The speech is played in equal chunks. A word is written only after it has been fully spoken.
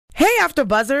After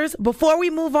Buzzers, before we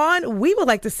move on, we would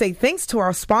like to say thanks to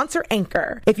our sponsor,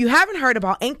 Anchor. If you haven't heard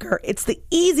about Anchor, it's the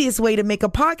easiest way to make a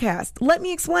podcast. Let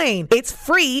me explain. It's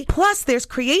free, plus there's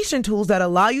creation tools that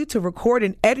allow you to record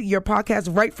and edit your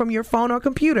podcast right from your phone or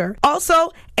computer. Also,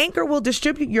 Anchor will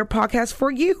distribute your podcast for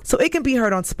you, so it can be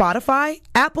heard on Spotify,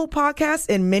 Apple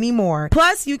Podcasts, and many more.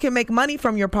 Plus, you can make money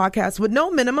from your podcast with no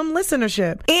minimum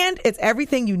listenership. And it's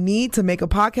everything you need to make a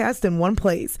podcast in one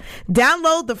place.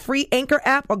 Download the free Anchor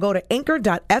app or go to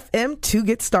anchor.fm to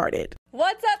get started.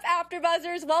 What's up,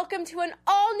 AfterBuzzers? Welcome to an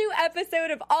all-new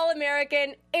episode of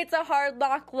All-American. It's a hard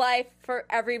knock life for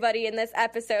everybody in this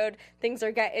episode. Things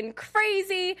are getting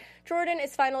crazy. Jordan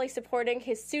is finally supporting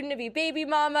his soon-to-be baby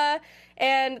mama,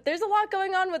 and there's a lot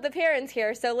going on with the parents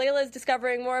here. So Layla is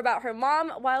discovering more about her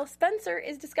mom, while Spencer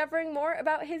is discovering more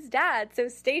about his dad. So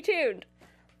stay tuned.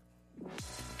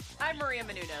 I'm Maria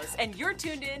Menounos, and you're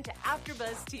tuned in to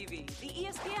AfterBuzz TV, the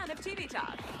ESPN of TV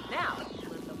talk. Now,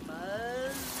 let the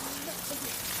buzz.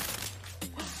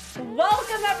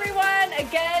 Welcome, everyone,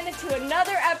 again to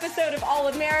another episode of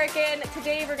All-American.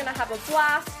 Today, we're going to have a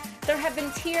blast. There have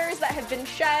been tears that have been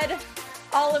shed,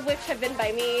 all of which have been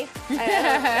by me. I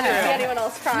don't see anyone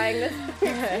else crying this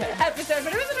episode,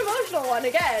 but it was an emotional one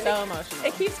again. So emotional.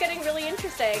 It keeps getting really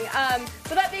interesting.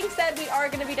 So that being said, we are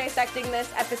going to be dissecting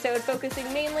this episode,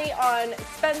 focusing mainly on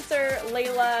Spencer,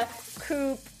 Layla,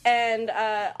 Coop, and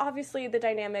obviously the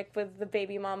dynamic with the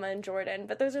baby mama and Jordan.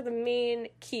 But those are the main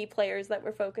key players that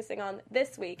we're focusing on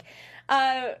this week.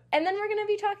 And then we're going to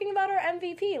be talking about our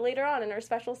MVP later on in our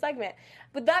special segment.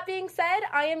 With that being said,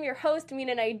 I am your host,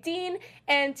 Mina Naideen,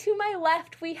 and to my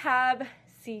left we have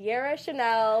Sierra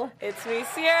Chanel. It's me,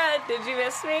 Sierra. Did you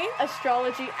miss me?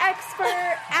 Astrology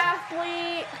expert,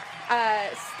 athlete,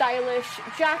 stylish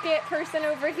jacket person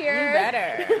over here. You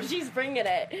better. She's bringing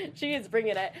it. She is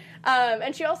bringing it.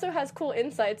 And she also has cool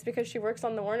insights because she works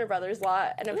on the Warner Brothers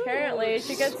lot, and apparently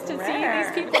she gets to see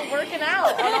these people working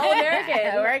out on All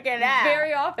American. Working out.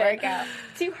 Very often. Workout.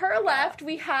 To her left,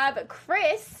 we have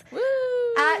Chris. Woo.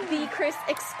 At the Chris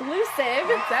Exclusive.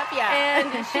 What's up, y'all?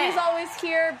 And she's always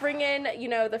here bringing,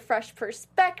 the fresh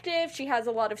perspective. She has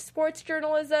a lot of sports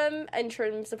journalism in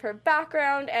terms of her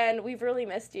background, and we've really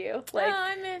missed you.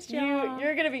 I missed y'all.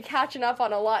 You're going to be catching up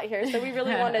on a lot here, so we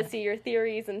really want to see your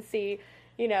theories and see,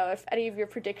 if any of your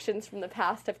predictions from the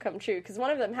past have come true, because one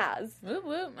of them has. Whoop,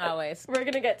 whoop. Always. We're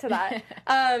going to get to that.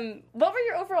 What were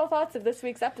your overall thoughts of this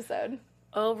week's episode?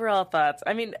 Overall thoughts.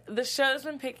 I mean, the show's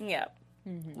been picking up.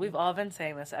 Mm-hmm. We've all been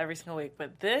saying this every single week,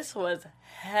 but this was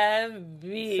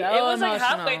heavy. So it was emotional. like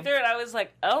halfway through it, I was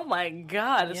like, oh my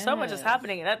God, so much is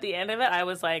happening. And at the end of it, I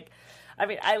was like,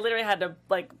 I literally had to,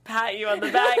 pat you on the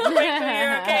back, make sure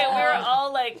you're okay. We were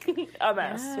all, a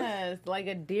mess. Yes, like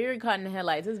a deer caught in the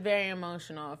headlights. It's very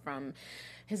emotional, from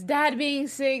his dad being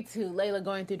sick to Layla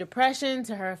going through depression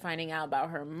to her finding out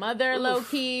about her mother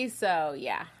low-key. So,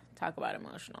 yeah. Talk about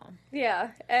emotional.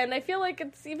 Yeah, and I feel like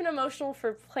it's even emotional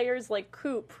for players like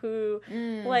Coop, who,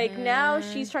 now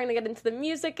she's trying to get into the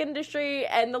music industry,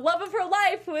 and the love of her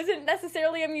life, who isn't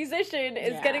necessarily a musician,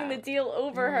 is getting the deal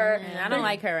over her. I don't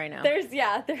like her right now. There's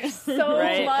so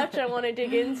Right. much I want to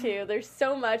dig into. There's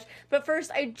so much. But first,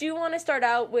 I do want to start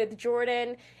out with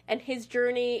Jordan and his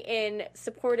journey in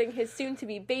supporting his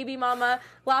soon-to-be baby mama.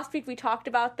 Last week we talked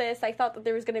about this. I thought that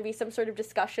there was going to be some sort of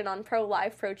discussion on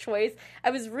pro-life, pro-choice.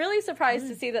 I was really surprised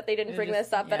to see that they didn't bring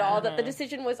this up at all, that the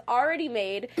decision was already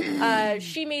made.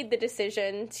 She made the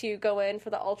decision to go in for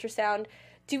the ultrasound.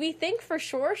 Do we think for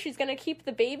sure she's going to keep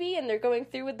the baby and they're going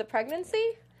through with the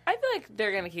pregnancy? I feel like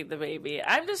they're going to keep the baby.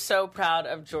 I'm just so proud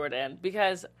of Jordan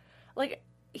because,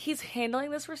 he's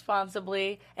handling this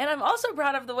responsibly, and I'm also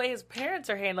proud of the way his parents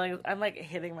are handling it. I'm,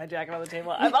 hitting my jacket on the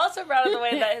table. I'm also proud of the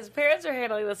way that his parents are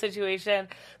handling the situation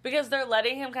because they're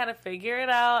letting him kind of figure it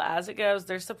out as it goes.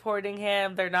 They're supporting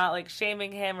him. They're not,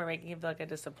 shaming him or making him feel like a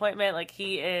disappointment.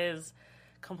 He is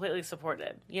completely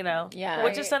supported, Yeah.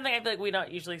 Which is something I feel like we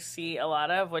don't usually see a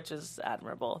lot of, which is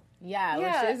admirable. Yeah,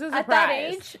 which is a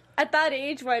surprise. At that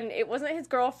age, when it wasn't his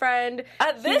girlfriend.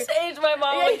 At this age, my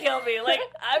mom would kill me.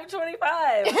 I'm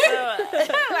 25.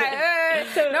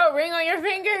 So, no ring on your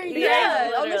finger?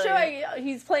 Yeah, on the show,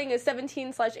 he's playing a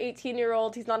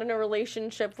 17/18-year-old. He's not in a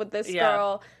relationship with this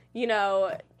girl.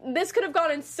 This could have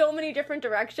gone in so many different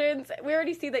directions. We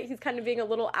already see that he's kind of being a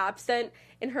little absent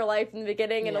in her life in the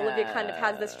beginning, and Olivia kind of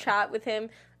has this chat with him.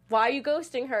 Why are you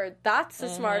ghosting her? That's a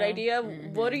smart idea.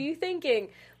 What are you thinking?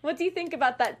 What do you think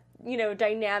about that,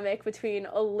 dynamic between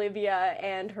Olivia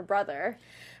and her brother?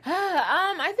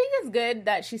 I think it's good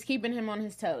that she's keeping him on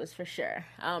his toes for sure.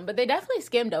 But they definitely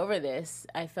skimmed over this.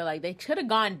 I feel like they should have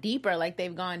gone deeper, like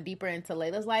they've gone deeper into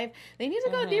Layla's life. They need to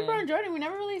go deeper on Jordan. We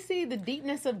never really see the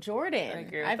deepness of Jordan.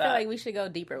 I feel like we should go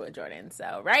deeper with Jordan.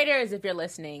 So writers, if you're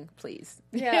listening, please.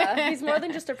 Yeah, he's more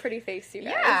than just a pretty face, you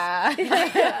guys.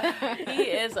 Yeah. He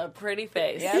is a pretty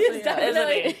face. Yes,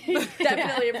 He's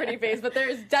definitely a pretty face, but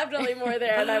there's definitely more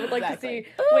there, and I would like to see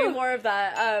way more of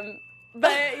that.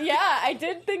 But yeah, I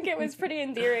did think it was pretty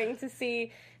endearing to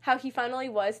see how he finally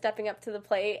was stepping up to the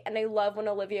plate, and I love when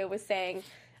Olivia was saying,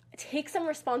 take some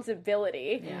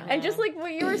responsibility. And just like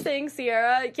what you were saying,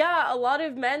 Sierra, a lot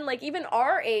of men, like even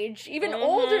our age, even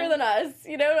older than us,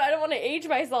 I don't want to age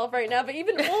myself right now, but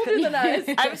even older than us.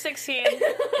 I'm 16,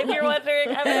 if you're wondering.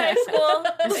 I'm in high school.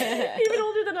 Even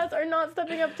older than us are not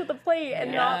stepping up to the plate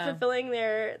and not fulfilling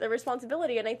their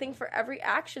responsibility. And I think for every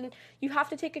action, you have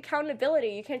to take accountability.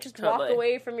 You can't just walk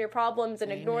away from your problems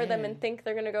and ignore them and think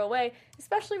they're going to go away,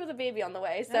 especially with a baby on the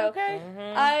way. So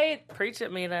I Preach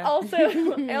it, Mina.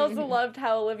 I also loved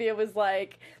how Olivia was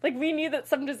like we knew that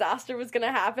some disaster was going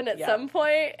to happen at some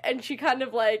point, and she kind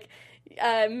of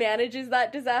manages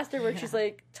that disaster where she's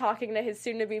like talking to his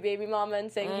soon-to-be baby mama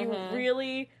and saying, you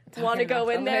really want to go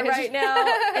in there right now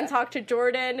and talk to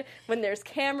Jordan when there's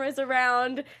cameras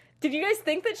around. Did you guys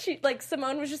think that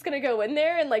Simone was just going to go in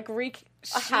there and wreak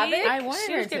havoc? I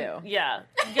wanted her to. Yeah.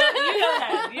 You go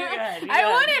ahead. I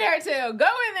wanted her to. Go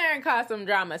in there and cause some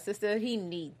drama, sister. He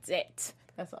needs it.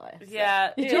 That's all I have to say.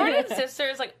 Yeah. Jordan's sister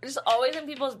is just always in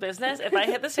people's business. If I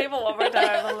hit this table one more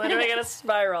time, I'm literally going to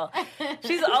spiral.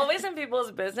 She's always in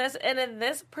people's business. And in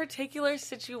this particular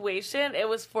situation, it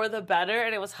was for the better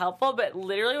and it was helpful. But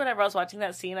literally, whenever I was watching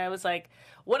that scene, I was like,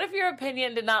 what if your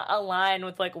opinion did not align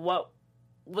with what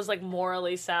was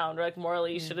morally sound or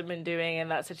morally you should have been doing in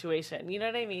that situation? You know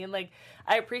what I mean?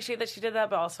 I appreciate that she did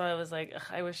that, but also I was like,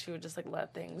 I wish she would just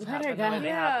let things happen the way they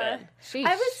happen.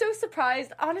 I was so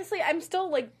surprised. Honestly, I'm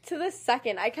still to this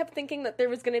second, I kept thinking that there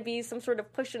was going to be some sort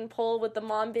of push and pull with the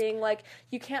mom being like,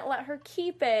 you can't let her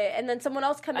keep it, and then someone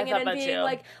else coming in and being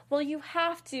like, well, you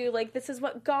have to, this is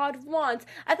what God wants.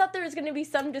 I thought there was going to be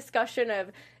some discussion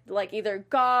of either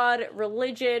God,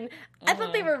 religion. I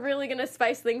thought they were really going to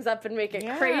spice things up and make it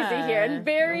crazy here and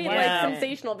very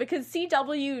sensational, because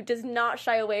CW does not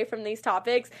shy away from these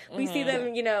topics. We see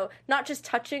them, not just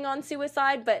touching on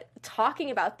suicide, but talking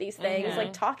about these things,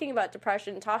 talking about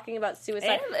depression, talking about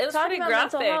suicide. And it was pretty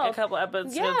graphic a couple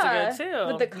episodes ago, too.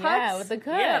 With the cuts. Yeah, with the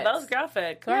cuts. Yeah, that was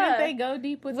graphic. Couldn't they go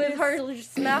deep with this? her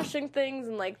smashing things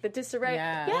and the disarray.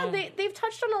 Yeah, they've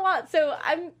touched on a lot. So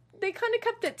they kind of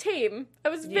kept it tame. I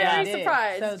was very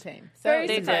surprised. So tame. Very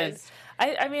Did. surprised.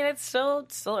 I mean, it's still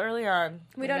early on.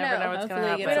 We don't never know. what's Hopefully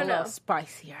going it to gets happen. a little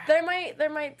spicier. There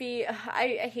might be,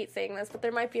 I hate saying this, but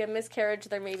there might be a miscarriage,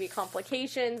 there may be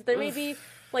complications, there may be,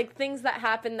 things that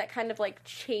happen that kind of,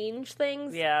 change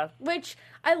things. Yeah. Which,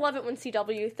 I love it when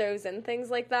CW throws in things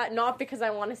like that, not because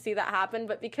I want to see that happen,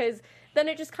 but because then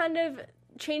it just kind of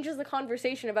changes the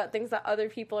conversation about things that other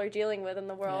people are dealing with in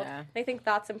the world. Yeah. And I think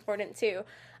that's important, too.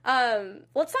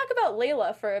 Let's talk about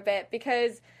Layla for a bit,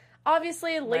 because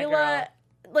obviously Layla...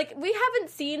 we haven't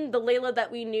seen the Layla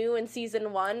that we knew in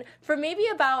season 1 for maybe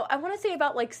about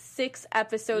 6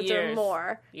 episodes or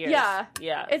more. Years.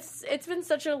 Yeah. It's been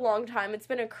such a long time. It's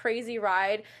been a crazy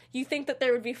ride. You think that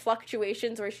there would be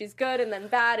fluctuations where she's good and then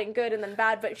bad and good and then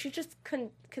bad, but she's just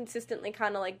consistently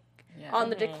kind of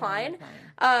on the decline.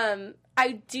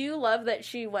 I do love that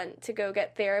she went to go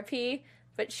get therapy,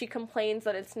 but she complains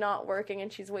that it's not working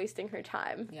and she's wasting her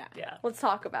time. Yeah. Let's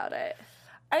talk about it.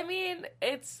 I mean,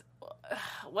 it's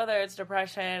whether it's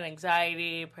depression,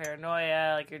 anxiety,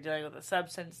 paranoia, you're dealing with a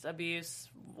substance abuse,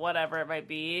 whatever it might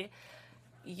be,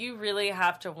 you really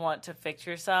have to want to fix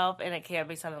yourself, and it can't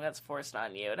be something that's forced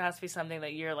on you. It has to be something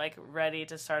that you're ready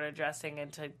to start addressing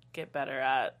and to get better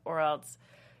at, or else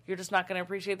you're just not going to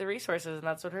appreciate the resources. And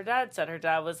that's what her dad said. Her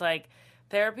dad was like,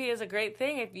 therapy is a great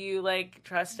thing if you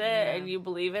trust it and you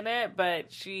believe in it,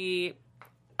 but she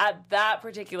at that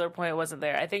particular point wasn't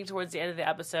there. I think towards the end of the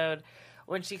episode,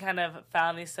 when she kind of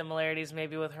found these similarities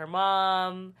maybe with her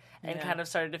mom and kind of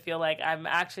started to feel like I'm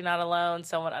actually not alone,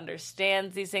 someone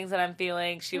understands these things that I'm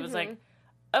feeling, she was like,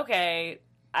 okay,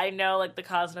 I know the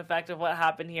cause and effect of what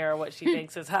happened here or what she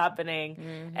thinks is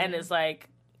happening, and is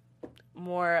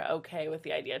more okay with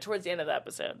the idea. Towards the end of the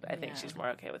episode, I think she's more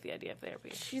okay with the idea of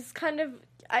therapy. She's kind of,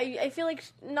 I feel like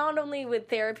not only with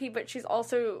therapy, but she's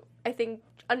also, I think,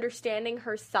 understanding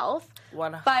herself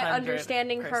 100%. by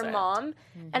understanding her mom.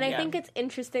 And I think it's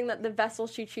interesting that the vessel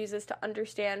she chooses to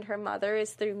understand her mother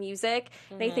is through music.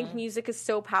 And I think music is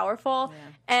so powerful.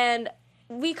 And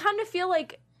we kind of feel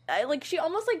like like she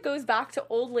almost like goes back to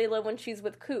old Layla when she's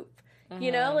with Coop. You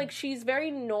know, like she's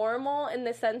very normal in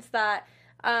the sense that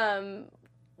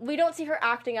we don't see her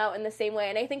acting out in the same way,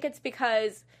 and I think it's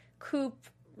because Coop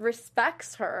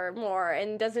respects her more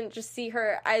and doesn't just see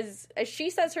her as she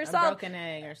says herself, a broken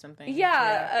egg or something.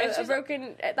 Yeah, a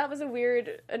broken. That was a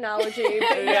weird analogy,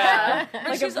 but yeah,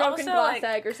 like a broken glass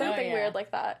egg or something weird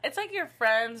like that. It's like your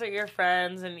friends are your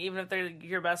friends, and even if they're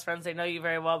your best friends, they know you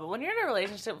very well. But when you're in a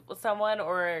relationship with someone,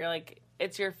 or like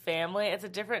it's your family, it's a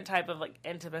different type of like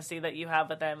intimacy that you have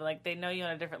with them. Like they know you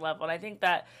on a different level, and I think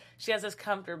that she has this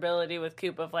comfortability with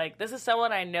Coop of like, this is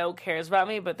someone I know cares about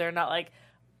me, but they're not like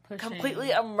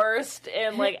completely immersed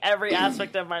in like every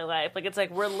aspect of my life. Like it's like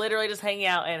we're literally just hanging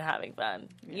out and having fun,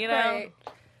 you know? Right.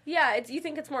 Yeah, you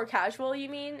think it's more casual, you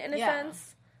mean, in a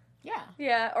sense?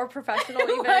 Yeah, or professional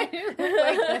even. It's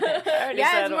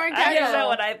more casual. I don't know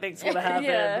what I think's gonna happen.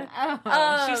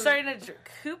 Yeah. She's starting to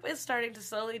Coop is starting to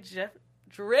slowly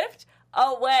drift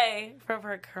away from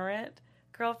her current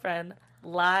girlfriend.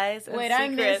 Lies and secrets. I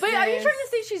missed Wait, are you this. trying to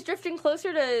say she's drifting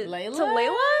closer to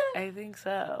Layla? I think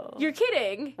so. You're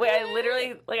kidding. Wait, I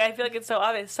literally, like, I feel like it's so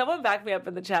obvious. Someone back me up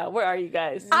in the chat. Where are you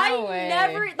guys? No way.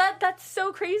 That's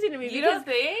so crazy to me. You don't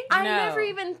think? I No. never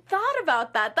even thought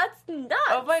about that. That's nuts.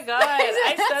 Oh my god.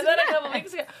 I said that a couple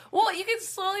weeks ago. Well, you can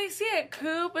slowly see it.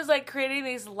 Coop is, like, creating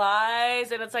these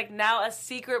lies, and it's, like, now a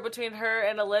secret between her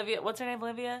and Olivia. What's her name,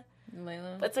 Olivia?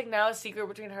 Layla. It's like now a secret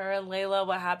between her and Layla,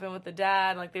 what happened with the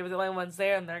dad. Like they were the only ones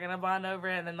there and they're gonna bond over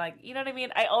it, and then like, you know what I mean?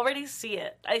 I already see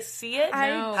it. I see it. I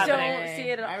happening. don't see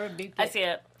it at all. I rebuked I it. see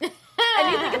it.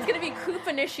 And you think it's going to be Coop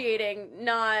initiating,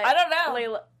 not I don't know.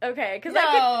 Layla? Okay, because No,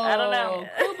 I don't know.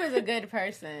 Coop is a good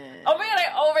person. Oh my god,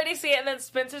 I already see it, and then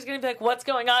Spencer's gonna be like, "What's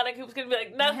going on?" And Coop's gonna be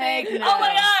like, "Nothing." Heck no. Oh my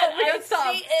god! I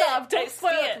stop, see stop! it. Don't I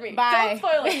spoil see it for me. Bye. Don't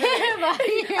spoil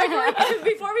it for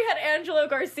me. Before we had Angelo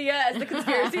Garcia as the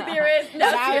conspiracy theorist, now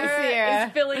Now it's Sierra Sierra.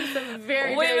 is filling some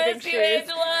very, We very big miss you, shoes.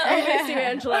 Angela. I miss you,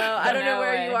 Angelo. I don't know No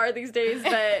where way. you are these days,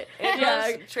 but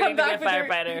Angela's training to be a with your-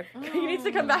 firefighter. He needs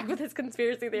to come back with his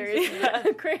conspiracy theories.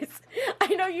 Chris, I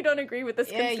know you don't agree with this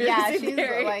conspiracy Yeah, she's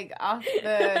theory. like off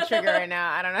the trigger right now.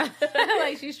 I don't know.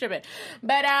 Like she's tripping.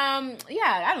 But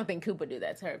yeah, I don't think Coop would do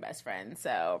that to her best friend.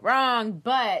 So wrong.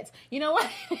 But you know what?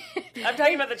 I'm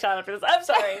talking about the chat after this. I'm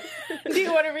sorry. Do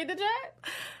you want to read the chat?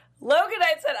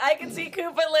 Loganite said, "I can see Coop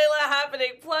and Layla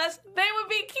happening. Plus, they would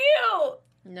be cute."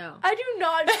 No. I do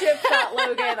not ship that,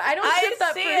 Logan. I don't ship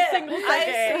that for see a it. single second. I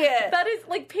see it. That is,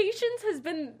 like, Patience has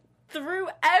been through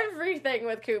everything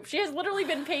with Coop. She has literally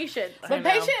been patient. But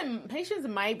know. Patience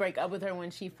might break up with her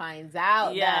when she finds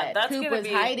out Yeah, that that's Coop gonna was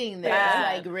be hiding this.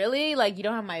 bad. Like, really? Like, you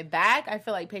don't have my back? I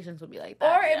feel like Patience would be like Or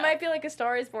that. it might be like A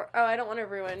Star Is Born. Oh, I don't want to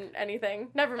ruin anything.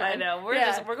 Never mind. I know. We're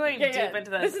going deep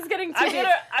into this. This is getting too I'm deep.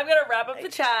 gonna wrap up the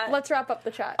chat. Let's wrap up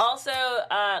the chat. Also,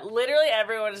 literally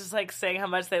everyone is just like saying how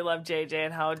much they love JJ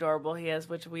and how adorable he is,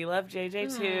 which we love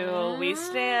JJ too. We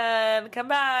stand. Come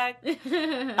back.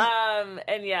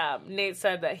 And yeah, Nate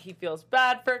said that he feels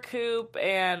bad for Coop,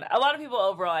 and a lot of people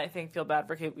overall, I think, feel bad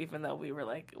for Coop, even though we were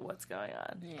like, "What's going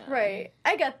on?" Yeah. Right.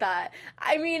 I get that.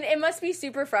 I mean, it must be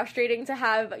super frustrating to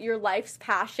have your life's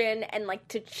passion and like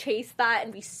to chase that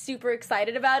and be super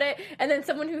excited about it. And then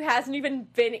someone who hasn't even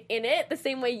been in it the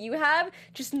same way you have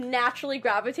just naturally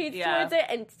gravitates towards it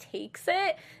and takes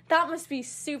it. That must be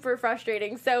super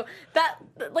frustrating. So that,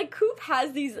 like, Coop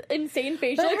has these insane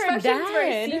facial But her expressions where I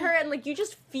dad- see her and like you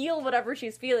just feel whatever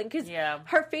she's feeling because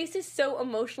her face is so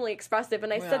emotionally expressive.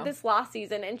 And I said this last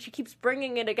season, and she keeps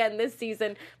bringing it again this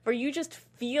season, where you just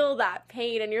feel that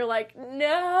pain and you're like,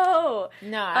 no.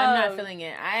 No, I'm not feeling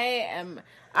it.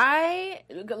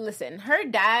 Listen, her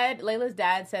dad, Layla's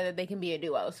dad, said that they can be a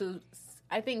duo. So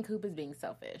I think Coop is being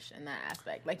selfish in that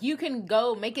aspect. Like, you can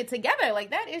go make it together.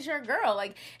 Like, that is your girl.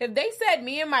 Like, if they said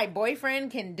me and my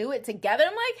boyfriend can do it together,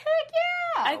 I'm like, heck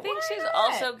yeah. I think why she's not?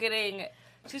 also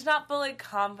she's not fully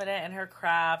confident in her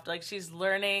craft. Like, she's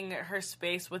learning her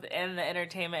space within the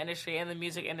entertainment industry and the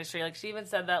music industry. Like, she even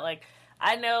said that, like,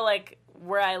 I know, like,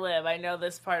 where I live, I know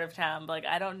this part of town, but, like,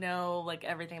 I don't know, like,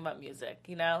 everything about music,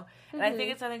 you know? And I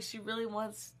think it's something she really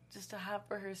wants just to have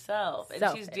for herself. And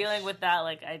she's Selfish. dealing with that,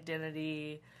 like,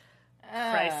 identity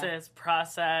crisis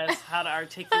process, how to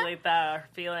articulate that, her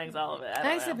feelings, all of it. I I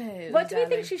don't know. suppose. What do we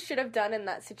darling. think she should have done in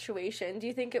that situation? Do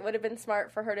you think it would have been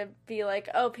smart for her to be like,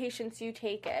 oh, Patience, you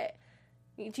take it?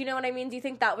 Do you know what I mean? Do you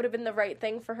think that would have been the right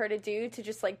thing for her to do, to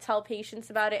just, like, tell Patience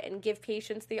about it and give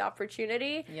Patience the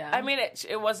opportunity? Yeah. I mean,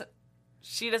 it wasn't.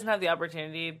 She doesn't have the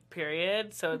opportunity,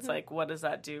 period. So it's like, what does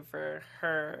that do for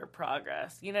her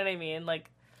progress? You know what I mean? Like,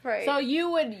 Right.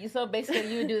 So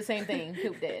basically you would do the same thing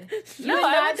Coop did. No,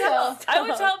 I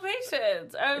would tell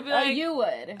patients. I would be like, you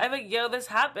would. I'm like, yo, this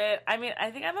happened. I mean,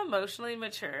 I think I'm emotionally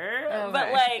mature, Oh,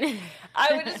 but right. like,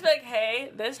 I would just be like,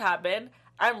 hey, this happened.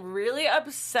 I'm really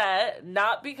upset,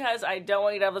 not because I don't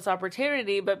want you to have this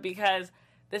opportunity, but because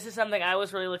this is something I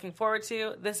was really looking forward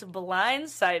to. This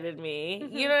blindsided me.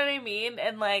 You know what I mean?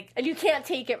 And like, And you can't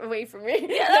take it away from me.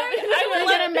 yeah, You're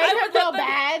gonna make her feel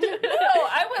bad. No,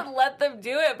 I would let them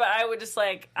do it, but I would just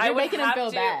like, I You're would making them have feel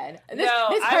to, bad. This I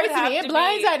would hurts have me. It to be-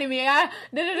 blindsided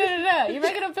me. You're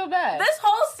making them feel bad. This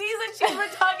whole season, she's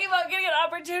been talking about getting an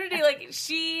opportunity. Like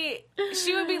she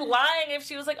would be lying if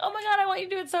she was like, "Oh my god, I want you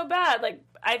to do it so bad." Like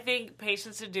I think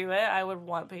patients to do it. I would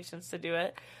want patients to do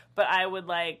it, but I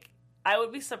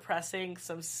would be suppressing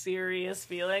some serious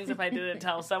feelings if I didn't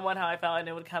tell someone how I felt, and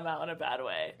it would come out in a bad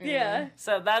way. Yeah.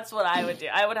 So that's what I would do.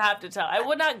 I would have to tell. I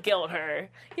would not guilt her.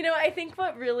 You know, I think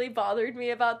what really bothered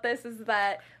me about this is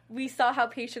that we saw how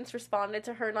patients responded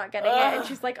to her not getting it, and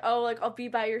she's like, "Oh, like I'll be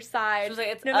by your side, She was like,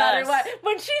 "It's no matter us." what."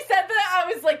 When she said that,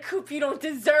 I was like, "Coop, you don't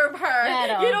deserve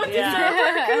her. You don't deserve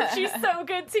her, Coop. She's so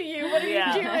good to you. What are you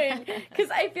doing?" Because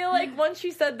I feel like once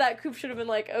she said that, Coop should have been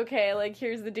like, "Okay, like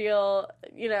here's the deal.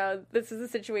 You know, this is the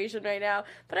situation right now."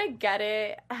 But I get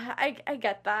it. I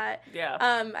get that. Yeah.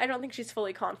 I don't think she's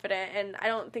fully confident, and I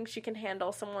don't think she can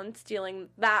handle someone stealing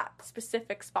that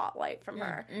specific spotlight from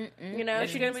her. You know,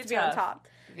 It's she gonna needs be to be on tough. top.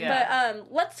 Yeah.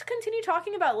 But let's continue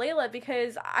talking about Layla,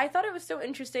 because I thought it was so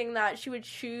interesting that she would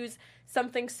choose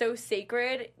something so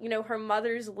sacred, you know, her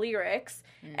mother's lyrics,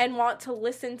 and want to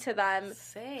listen to them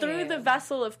through the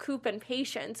vessel of Coop and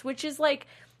Patience, which is like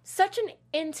such an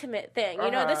intimate thing.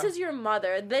 You know, this is your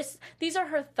mother. These are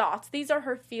her thoughts. These are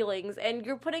her feelings, and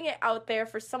you're putting it out there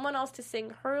for someone else to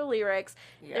sing her lyrics.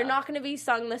 Yeah. They're not going to be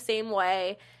sung the same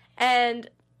way. And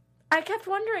I kept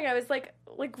wondering, I was like,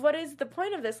 what is the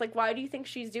point of this? Like, why do you think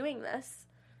she's doing this?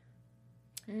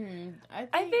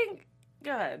 I think.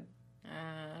 Go ahead.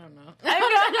 I don't know.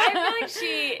 I feel like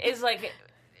she is like,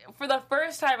 for the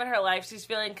first time in her life, she's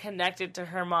feeling connected to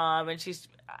her mom, and she's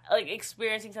like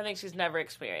experiencing something she's never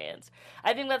experienced.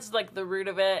 I think that's like the root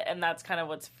of it, and that's kind of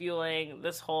what's fueling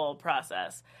this whole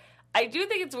process. I do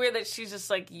think it's weird that she's just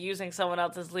like using someone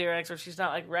else's lyrics, or she's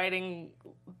not like writing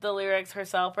the lyrics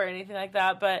herself or anything like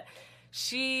that, but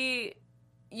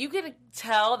you can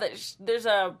tell that there's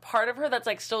a part of her that's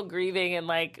like still grieving and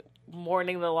like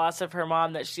mourning the loss of her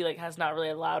mom that she like has not really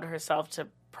allowed herself to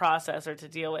process or to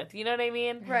deal with. You know what I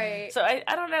mean? Right. So I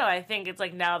don't know. I think it's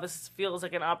like now this feels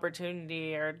like an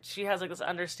opportunity, or she has like this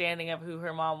understanding of who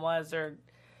her mom was, or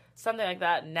something like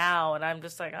that now, and I'm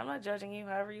just like, I'm not judging you.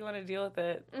 However you want to deal with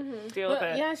it, deal with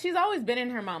it. Yeah, she's always been in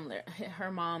her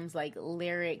mom's like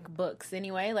lyric books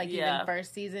anyway. Like even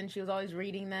first season, she was always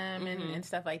reading them and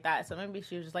stuff like that. So maybe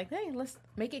she was just like, hey, let's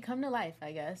make it come to life,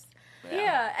 I guess.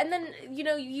 Yeah, and then, you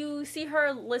know, you see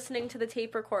her listening to the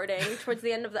tape recording towards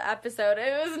the end of the episode.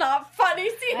 It was not funny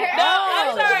seeing her. No,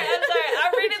 I'm sorry.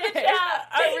 I'm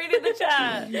reading the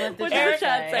chat. What's the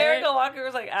chat say? Erica Walker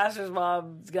was like, Asher's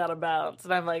mom's got to bounce,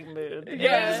 and I'm like, mood.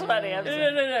 Yeah, it's funny.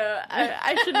 No.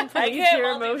 I shouldn't police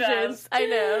your emotions. I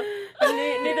know.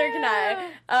 Neither can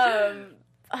I.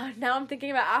 Now I'm thinking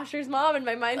about Asher's mom, and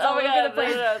my mind's all over the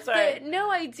place. Sorry. But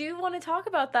no, I do want to talk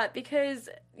about that because,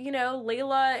 you know,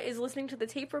 Layla is listening to the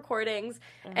tape recordings,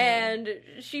 and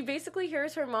she basically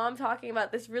hears her mom talking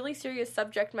about this really serious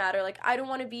subject matter. Like, I don't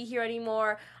want to be here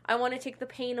anymore. I want to take the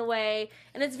pain away.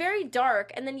 And it's very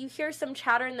dark. And then you hear some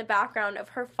chatter in the background of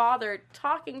her father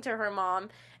talking to her mom.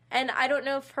 And I don't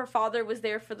know if her father was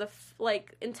there for the,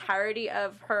 entirety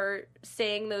of her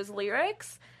saying those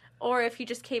lyrics, or if he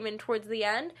just came in towards the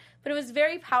end, but it was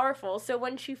very powerful. So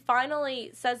when she finally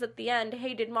says at the end,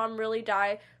 hey, did mom really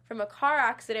die from a car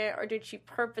accident, or did she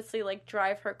purposely,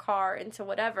 drive her car into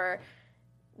whatever,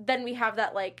 then we have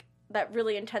that, that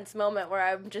really intense moment where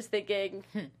I'm just thinking,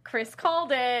 Chris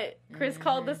called it. Chris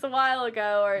called this a while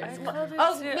ago, or I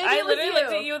literally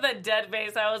looked at you with a dead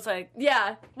face. I was like,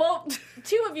 yeah. Well,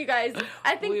 two of you guys.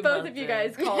 I think both of you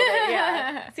guys called it.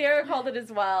 Yeah, Sierra called it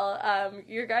as well.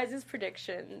 Your guys'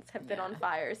 predictions have been on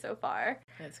fire so far.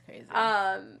 That's crazy.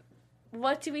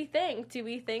 What do we think? Do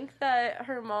we think that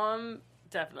her mom?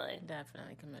 Definitely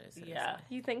committed suicide. Yeah.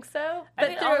 You think so? I But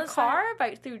mean, through a car,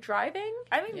 through driving?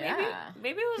 I mean, Yeah.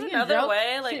 maybe it was another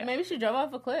way. Maybe she drove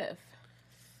off a cliff.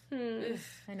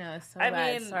 I know, it's so I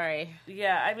bad. mean, Sorry.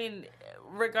 Yeah, I mean,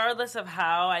 regardless of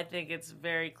how, I think it's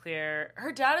very clear.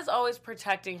 Her dad is always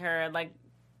protecting her and,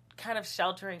 kind of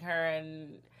sheltering her,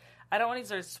 and I don't want to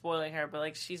start spoiling her, but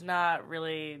like she's not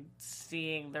really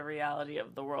seeing the reality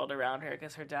of the world around her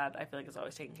because her dad, I feel like, is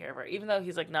always taking care of her, even though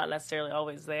he's like not necessarily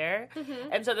always there.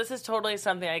 And so this is totally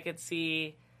something I could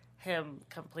see him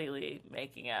completely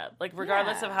making up. Like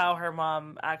regardless of how her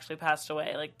mom actually passed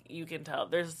away, like you can tell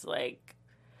there's like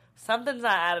something's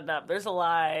not adding up. There's a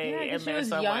lie in she there was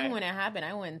somewhere. young when it happened.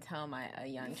 I wouldn't tell a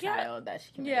young child that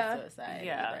she committed suicide.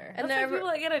 Yeah, either. and then people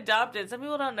that get adopted. Some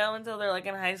people don't know until they're like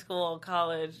in high school,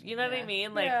 college. You know what I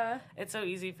mean? Like it's so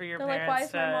easy for your They're parents.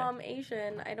 Like, why is my mom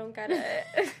Asian? I don't get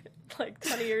it. Like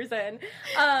 20 years in.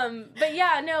 But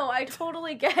yeah, no, I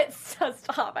totally get.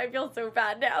 Stop. I feel so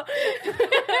bad now.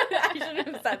 I shouldn't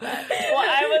have said that. Well,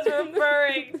 I was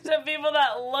referring to people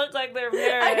that look like their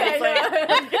parents.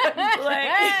 Oh my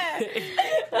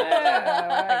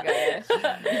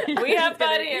gosh. We have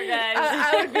fun here, guys.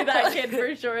 I would be that kid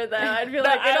for sure, though. I'd be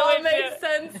like, it all makes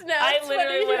sense now. I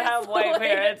literally would have white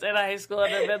parents in high school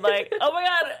and have been like, oh my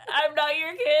god, I'm not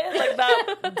your kid. Like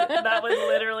that was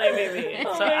literally me.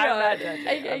 So I'm not judging.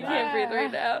 I can't breathe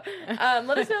right now.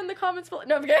 Let us know in the comments below.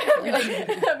 No, I'm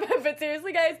kidding. But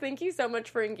seriously, guys, thank you so much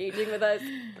for engaging with us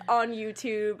on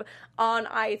YouTube, on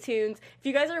iTunes. If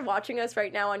you guys are watching us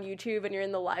right now on YouTube and you're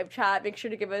in the live chat, make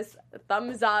sure to give us a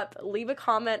thumbs up, leave a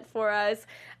comment for us.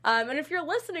 And if you're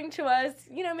listening to us,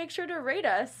 make sure to rate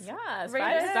us. Yes, Rate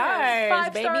 5 us. stars,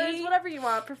 5 baby. stars, whatever you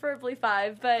want, preferably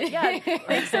 5. But yeah,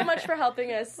 thanks so much for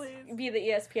helping us be the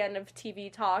ESPN of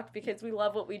TV Talk, because we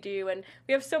love what we do, and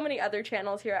we have so many other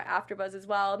channels here at AfterBuzz as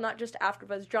well. Not just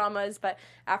AfterBuzz dramas, but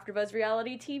AfterBuzz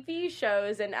reality TV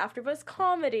shows and AfterBuzz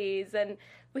comedies, and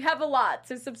we have a lot.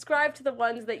 So subscribe to the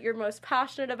ones that you're most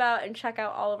passionate about and check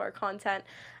out all of our content.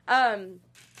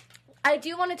 I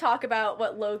do want to talk about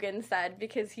what Logan said,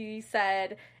 because he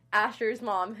said Asher's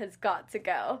mom has got to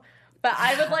go. But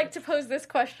I would like to pose this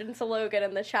question to Logan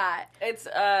in the chat. It's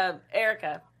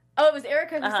Erica. Oh, it was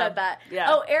Erica who said that. Yeah.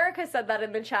 Oh, Erica said that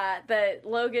in the chat, that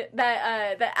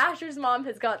that Asher's mom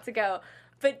has got to go.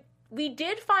 But we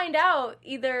did find out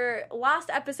either last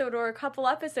episode or a couple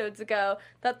episodes ago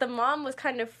that the mom was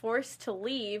kind of forced to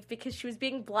leave because she was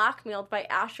being blackmailed by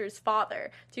Asher's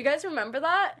father. Do you guys remember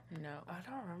that? No. I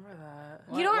don't remember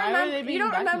that. You don't Why were remember? they being You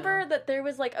don't remember blackmailed? that there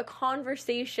was like a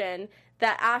conversation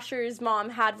that Asher's mom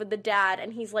had with the dad,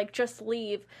 and he's like, "Just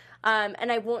leave,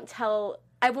 and I won't tell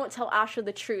Asher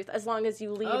the truth as long as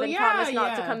you leave and promise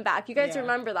not to come back." You guys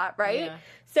remember that, right? Yeah.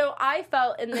 So I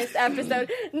felt in this episode,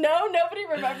 no, nobody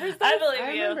remembers this. I believe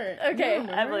I you. remember. Okay. You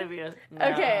remember? I believe you. No,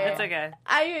 Okay. It's okay.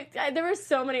 I there were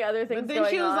so many other things But then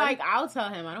going she was on. like, I'll tell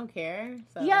him. I don't care.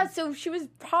 So. Yeah, so she was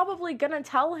probably gonna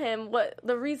tell him what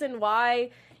the reason why,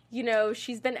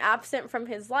 she's been absent from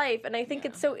his life. And I think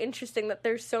it's so interesting that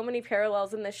there's so many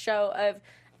parallels in this show of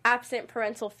absent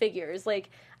parental figures. Like,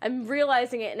 I'm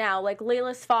realizing it now. Like,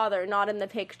 Layla's father, not in the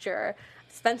picture.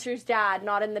 Spencer's dad,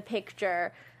 not in the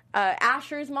picture.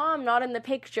 Asher's mom, not in the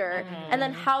picture. And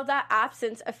then how that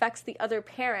absence affects the other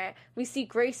parent. We see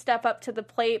Grace step up to the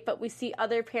plate, but we see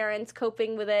other parents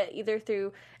coping with it either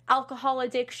through alcohol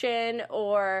addiction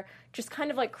or just kind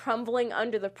of like crumbling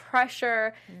under the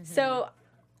pressure. So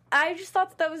I just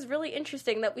thought that was really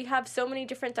interesting that we have so many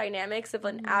different dynamics of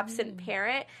an absent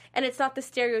parent, and it's not the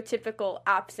stereotypical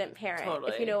absent parent,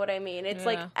 if you know what I mean. It's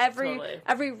like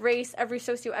every race, every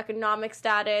socioeconomic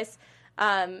status,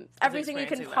 everything you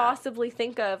can experiencing that. possibly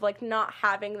think of, like not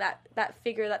having that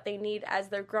figure that they need as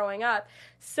they're growing up.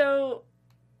 So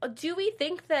do we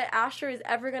think that Asher is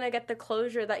ever going to get the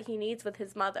closure that he needs with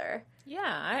his mother? Yeah,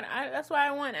 I that's why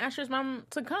I want Asher's mom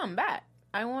to come back.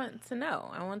 I want to know.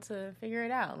 I want to figure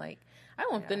it out. Like, I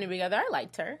want them to be together. I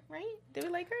liked her, right? Did we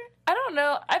like her? I don't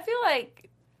know. I feel like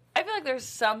there's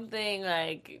something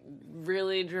like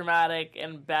really dramatic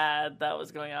and bad that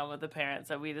was going on with the parents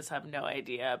that we just have no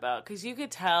idea about. Because you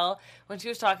could tell when she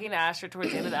was talking to Asher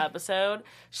towards the end of the episode,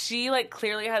 she like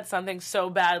clearly had something so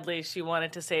badly she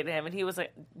wanted to say to him, and he was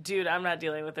like, "Dude, I'm not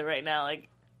dealing with it right now. Like,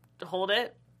 hold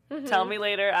it. Tell me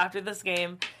later after this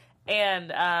game."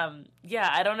 And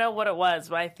I don't know what it was,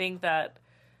 but I think that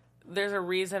there's a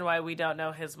reason why we don't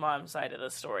know his mom's side of the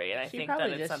story, and I think that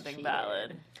probably it's just something cheated.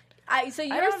 valid. So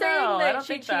you're don't saying know. I that don't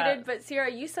she think cheated, that. but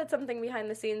Sierra, you said something behind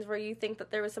the scenes where you think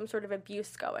that there was some sort of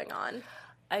abuse going on.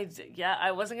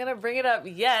 I wasn't gonna bring it up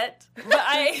yet, but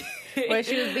Where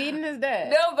she was beating his dad.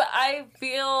 No, but I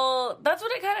feel that's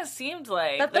what it kind of seemed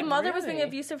like. That the Like, mother was being really?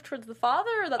 abusive towards the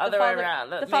father, or that other the way father, around.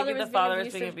 the That father maybe was the father being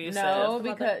was being abusive? abusive. No,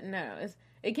 because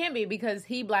it can't be because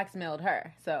he blackmailed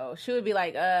her. So she would be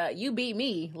like, you beat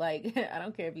me. Like, I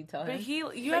don't care if you tell him. But you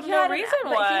But have he no had reason but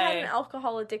he had why. an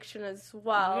alcohol addiction as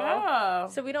well. Yeah.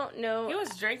 So we don't know. He was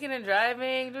drinking and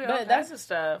driving, doing all But kinds of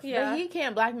stuff. Yeah. But he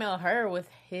can't blackmail her with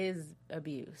his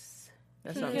abuse.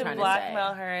 That's He what I'm could trying blackmail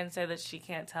to say. her and say that she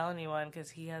can't tell anyone because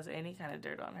he has any kind of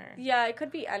dirt on her. Yeah, it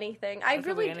could be anything. I It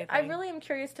could be anything. really am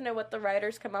curious to know what the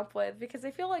writers come up with, because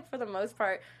I feel like for the most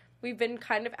part we've been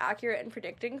kind of accurate in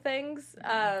predicting things.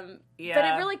 But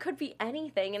it really could be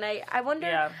anything, and I wonder.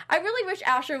 Yeah. I really wish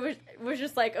Asher was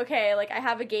just like, okay, like I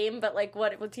have a game, but like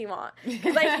what do you want?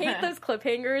 Because I hate those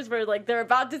cliffhangers where like they're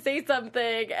about to say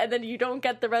something and then you don't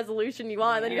get the resolution you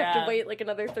want, and then you have Yeah. to wait like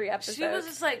another 3 episodes. She was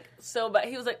just like so bad.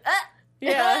 He was like, ah!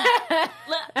 Yeah.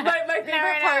 my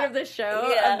favorite part of the show,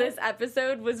 Yeah. of this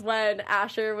episode, was when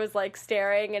Asher was like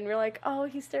staring and we're like, oh,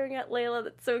 he's staring at Layla,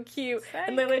 that's so cute.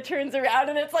 And Layla turns around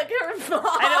and it's like her mom.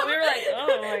 I know, we were like,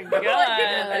 oh my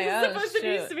god. Like, is oh, this supposed to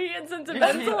be shoot. sweet and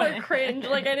sentimental or cringe?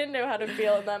 Like, I didn't know how to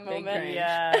feel in that moment. cringe.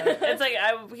 Yeah. It's like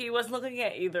he wasn't looking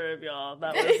at either of y'all.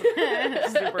 That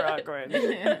was super awkward.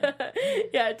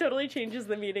 Yeah, it totally changes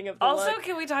the meaning of the Also, look.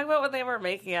 can we talk about when they were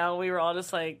making out? We were all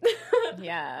just like,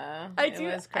 Yeah. I it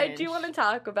was do want to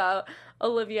talk about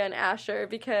Olivia and Asher,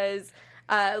 because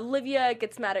Olivia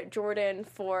gets mad at Jordan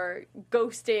for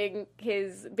ghosting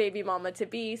his baby mama to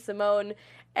be, Simone.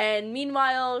 And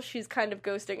meanwhile, she's kind of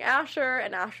ghosting Asher,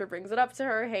 and Asher brings it up to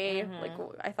her. Hey, like,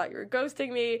 I thought you were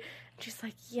ghosting me. And she's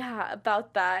like, yeah,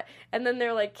 about that. And then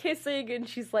they're like kissing, and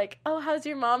she's like, oh, how's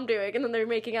your mom doing? And then they're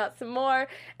making out some more.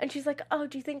 And she's like, oh,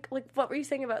 do you think, like, what were you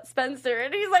saying about Spencer?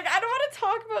 And he's like, I don't want to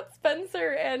talk about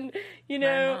Spencer. And, you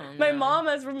know, my mom,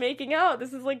 as we're making out,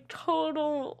 this is like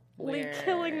totally Weird.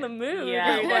 killing the mood.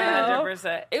 yeah, right now.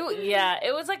 100%.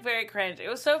 It was like very cringe. It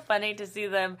was so funny to see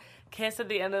them kiss at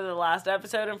the end of the last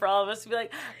episode and for all of us to be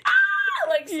like, ah!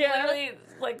 Like, literally,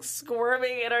 like,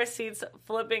 squirming in our seats,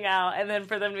 flipping out, and then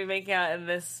for them to be making out in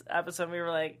this episode, we were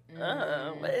like,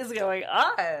 what is going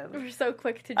on? We're so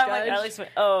quick to judge. I'm like, at least,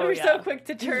 We're so quick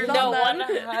to turn No, on them.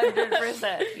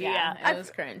 100%. Yeah. It was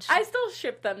cringe. I still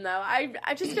ship them, though. I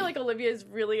just feel like Olivia's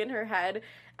really in her head.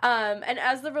 And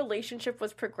as the relationship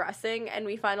was progressing and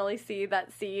we finally see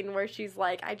that scene where she's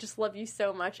like, I just love you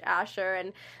so much, Asher,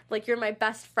 and like, you're my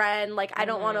best friend, like, I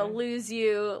don't want to lose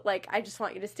you, like, I just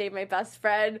want you to stay my best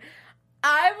friend.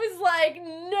 I was like,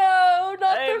 no,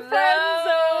 not the friend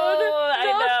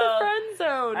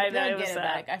zone. I know, They'll it was get it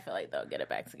sad. back. I feel like they'll get it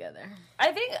back together.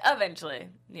 I think eventually,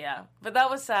 yeah. But that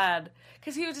was sad.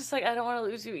 Because he was just like, I don't want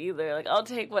to lose you either. Like, I'll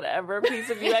take whatever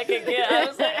piece of you I can get. I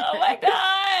was like, oh my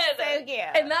God. So cute.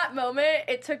 In that moment,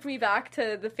 it took me back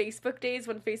to the Facebook days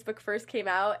when Facebook first came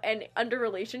out, and under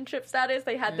relationship status,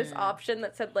 they had this option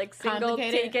that said, like, single,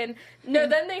 Complicated? taken. No,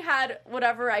 then they had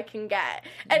whatever I can get.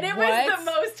 And it was What? the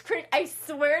most cringe. I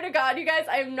swear to God, you guys,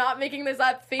 I am not making this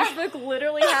up. Facebook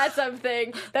literally had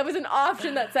something that was an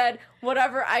option that said,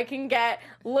 whatever I can get.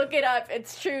 Look it up.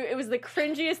 It's true. It was the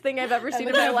cringiest thing I've ever seen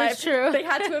in my life. It's true. They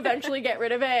had to eventually get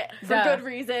rid of it for Duh. good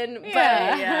reason. But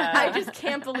Yeah. I just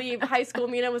can't believe High School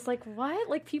Mina was like, what?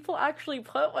 Like, people actually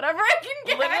put whatever I can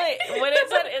get. Literally, when it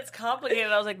said it's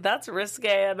complicated, I was like, that's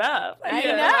risque enough. I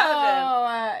can't know.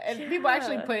 imagine. And people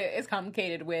actually put it, it's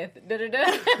complicated with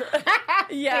da-da-da.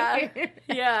 Yeah.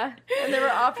 Yeah. And there were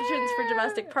options for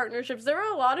domestic partnerships. There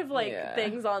were a lot of, like, Yeah.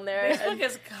 things on there. Facebook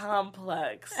is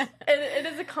complex. It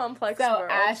is a complex So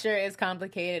world. Asher is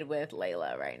complicated with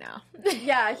Layla right now.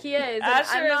 Yeah, he is. And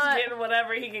Asher I'm is not... getting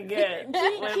whatever he can get with He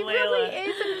Layla. really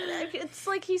is. And it's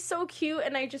like, he's so cute,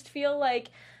 and I just feel like,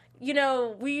 you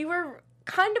know, we were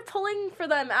kind of pulling for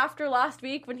them after last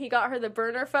week when he got her the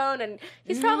burner phone, and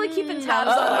he's probably keeping tabs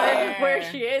on where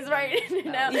she is right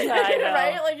now. Yeah, I know.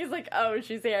 Right? Like, he's like, oh,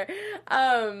 she's here.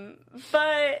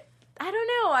 But I don't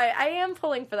know. I am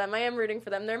pulling for them. I am rooting for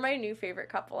them. They're my new favorite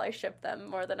couple. I ship them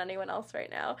more than anyone else right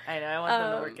now. I know, I want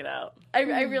them to work it out. I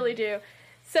really do.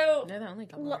 So They're the only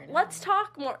couple right now. let's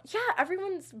talk more. Yeah,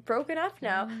 everyone's broken up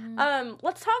now.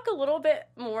 Let's talk a little bit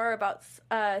more about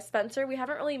Spencer. We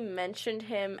haven't really mentioned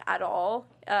him at all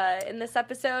in this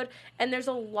episode, and there's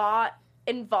a lot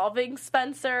involving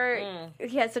Spencer.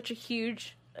 He has such a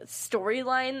huge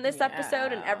storyline this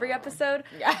episode and every episode.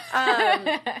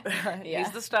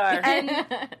 He's the star. And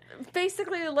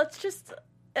basically, let's just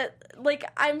like,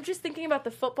 I'm just thinking about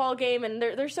the football game, and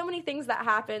there's so many things that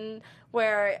happen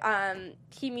where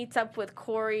he meets up with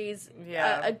Corey's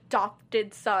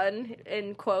adopted son,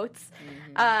 in quotes,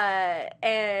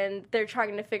 and they're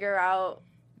trying to figure out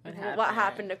what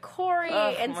happened to Corey,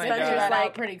 and my Spencer's God.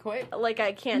 like, pretty quick.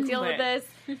 I can't deal with this.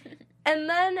 And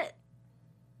then,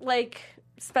 like,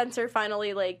 Spencer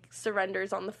finally, like,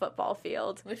 surrenders on the football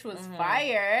field. Which was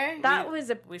fire. That was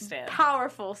a we stand.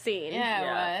 powerful scene.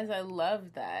 Yeah, it was. I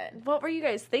loved that. What were you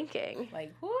guys thinking?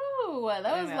 Like, whoo,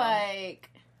 that was know.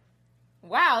 like,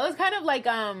 wow. It was kind of like,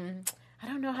 I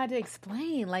don't know how to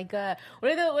explain. Like, what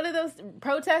are those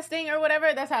protesting or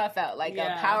whatever? That's how it felt. Like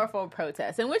a powerful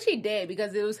protest, and which he did,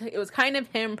 because it was kind of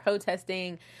him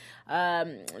protesting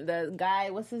the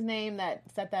guy. What's his name that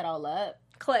set that all up?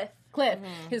 Cliff. Mm-hmm.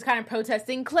 He was kind of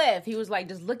protesting Cliff. He was like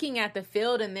just looking at the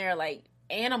field and they're like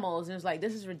animals, and it was like,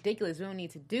 this is ridiculous. We don't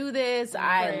need to do this.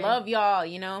 I love y'all,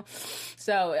 you know.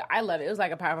 So I love it. It was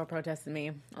like a powerful protest to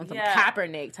me on some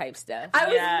Kaepernick type stuff. I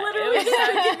was literally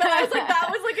thinking that. I was like, that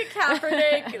was like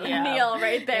a Kaepernick kneel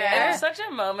right there. Yeah. There's such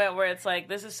a moment where it's like,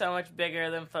 this is so much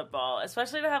bigger than football,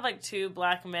 especially to have like two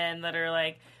black men that are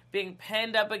like being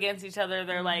pinned up against each other.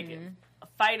 They're like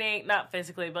fighting, not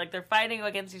physically, but like they're fighting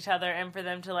against each other, and for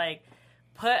them to like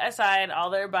put aside all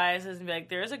their biases and be like,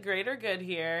 there's a greater good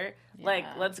here. Like,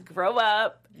 let's grow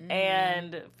up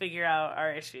and figure out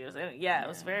our issues. And it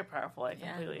was very powerful. I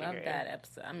completely agree. Love that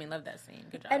episode. I mean, love that scene.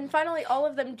 Good job. And finally, all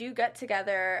of them do get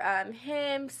together.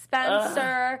 Him,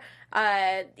 Spencer,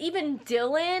 even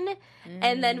Dylan,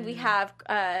 and then we have.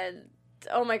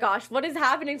 Oh my gosh, what is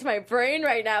happening to my brain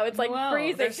right now? It's like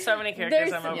freezing. There's so many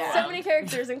characters. There's so many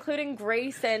characters, including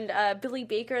Grace and Billy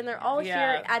Baker, and they're all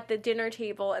here at the dinner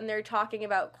table, and they're talking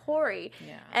about Corey.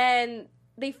 Yeah. And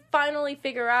they finally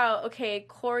figure out, okay,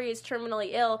 Corey is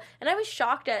terminally ill. And I was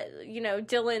shocked at,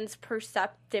 Dylan's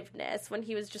perceptiveness when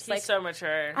he was just He's so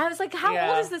mature. I was like, how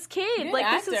old is this kid? Good like,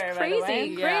 actor, this is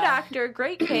crazy. Great actor,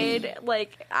 great kid.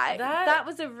 Like, that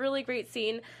was a really great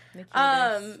scene.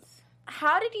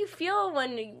 How did you feel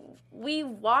when we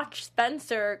watched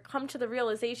Spencer come to the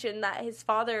realization that his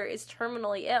father is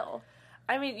terminally ill?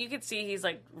 I mean, you could see he's,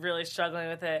 like, really struggling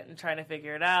with it and trying to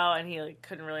figure it out, and he, like,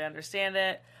 couldn't really understand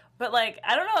it. But, like,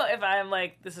 I don't know if I'm,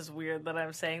 like, this is weird that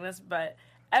I'm saying this, but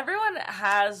everyone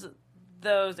has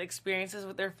those experiences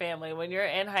with their family when you're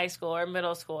in high school or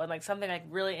middle school and, like, something, like,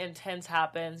 really intense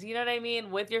happens, you know what I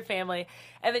mean, with your family,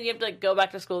 and then you have to, like, go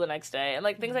back to school the next day. And,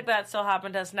 like, things like that still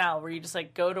happen to us now, where you just,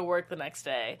 like, go to work the next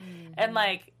day. Mm-hmm. And,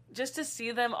 like, just to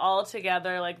see them all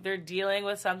together, like, they're dealing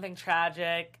with something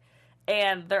tragic,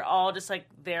 and they're all just, like,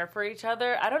 there for each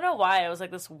other. I don't know why. It was,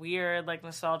 like, this weird, like,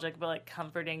 nostalgic but, like,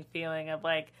 comforting feeling of,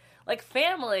 like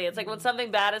family. It's, like, when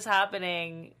something bad is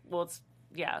happening, well, it's,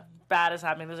 bad is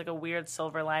happening. There's, like, a weird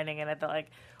silver lining in it that, like,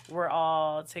 we're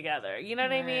all together. You know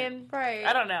what I mean? Right.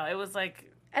 I don't know. It was,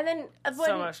 like, and then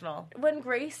so emotional. When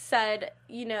Grace said,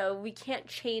 we can't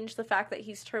change the fact that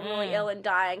he's terminally ill and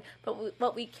dying, but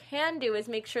what we can do is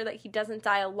make sure that he doesn't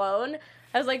die alone.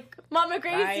 I was like, Mama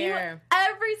Grace, you,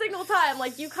 every single time,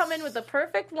 like, you come in with the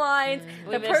perfect lines,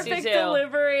 the perfect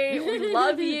delivery. We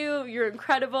love you. You're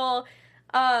incredible.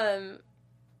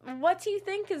 What do you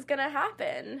think is going to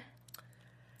happen?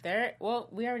 Well,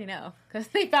 we already know, because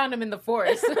they found him in the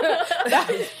forest. They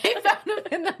found him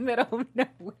in the middle of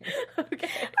nowhere. Okay.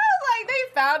 I was like,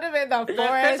 they found him in the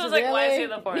forest. Chris was like, why is he in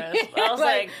the forest? I was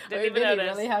like, didn't even notice. Did he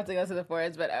really have to go to the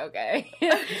forest? But okay.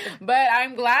 But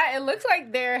I'm glad. It looks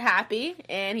like they're happy,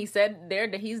 and he said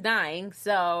he's dying,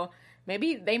 so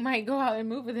maybe they might go out and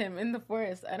move with him in the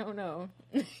forest. I don't know.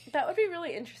 That would be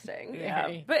really interesting. Yeah.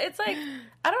 But it's like,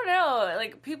 I don't know.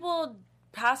 Like, people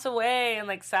pass away and,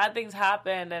 like, sad things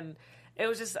happen, and it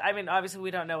was just, I mean, obviously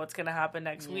we don't know what's going to happen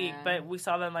next week, but we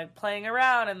saw them, like, playing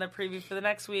around in the preview for the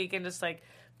next week and just, like,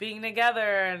 being together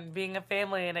and being a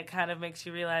family, and it kind of makes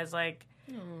you realize, like,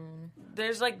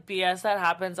 there's, like, BS that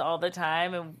happens all the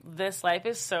time, and this life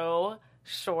is so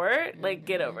short. Like,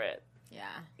 get over it. Yeah.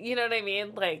 You know what I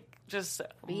mean? Like, just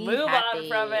move on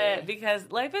from it,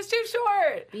 because life is too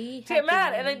short to get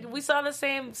mad. And then we saw the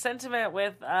same sentiment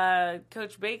with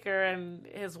Coach Baker and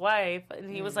his wife, and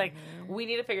he was like, we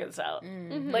need to figure this out.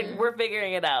 Like, we're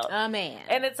figuring it out. Oh, man.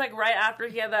 And it's like right after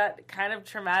he had that kind of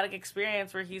traumatic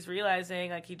experience where he's realizing,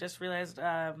 like, he just realized,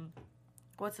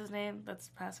 what's his name that's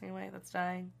passing away, that's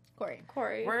dying?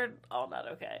 Corey. We're all not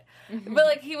okay. But,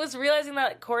 like, he was realizing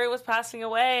that Corey was passing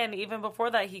away, and even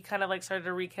before that, he kind of, like, started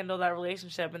to rekindle that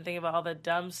relationship and think about all the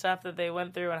dumb stuff that they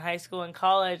went through in high school and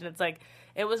college, and it's like,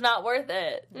 it was not worth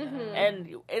it.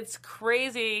 And it's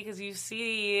crazy, because you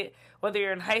see, whether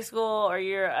you're in high school or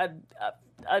you're an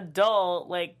adult,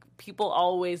 like, people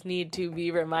always need to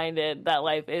be reminded that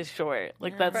life is short.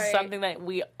 Like, that's something that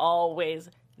we always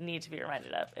need to be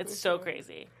reminded of. It's so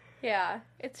crazy. Yeah,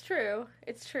 it's true.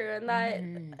 It's true. And that,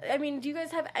 I mean, do you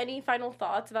guys have any final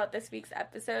thoughts about this week's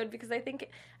episode? Because I think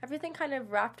everything kind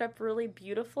of wrapped up really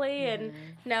beautifully, and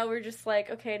now we're just like,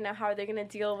 okay, now how are they going to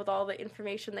deal with all the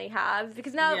information they have?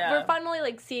 Because now we're finally,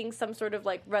 like, seeing some sort of,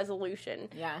 like, resolution.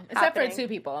 Yeah, except for two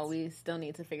people. We still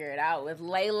need to figure it out with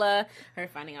Layla, her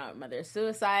finding out mother's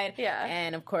suicide,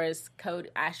 and, of course,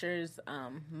 Code Asher's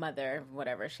mother,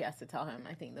 whatever she has to tell him.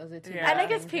 I think those are two. And I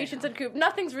guess Patience and Coop,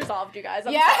 nothing's resolved, you guys.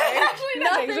 I'm sorry. Actually,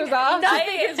 nothing's resolved.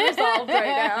 Nothing is resolved right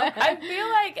now. I feel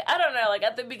like, I don't know, like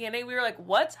at the beginning we were like,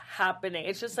 what's happening?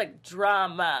 It's just like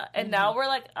drama. And now we're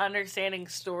like understanding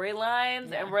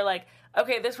storylines and we're like,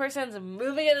 okay, this person's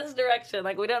moving in this direction.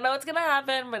 Like we don't know what's going to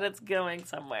happen, but it's going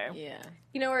somewhere. Yeah.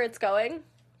 You know where it's going?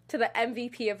 To the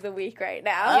MVP of the week right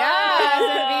now.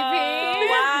 MVP.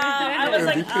 Wow. I was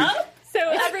like, oh. So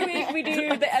every week we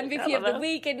do the MVP of the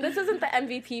week, and this isn't the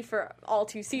MVP for all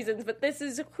 2 seasons, but this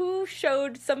is who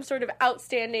showed some sort of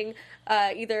outstanding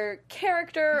either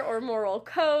character or moral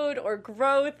code or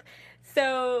growth.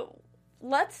 So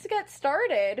let's get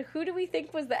started. Who do we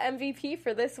think was the MVP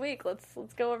for this week? Let's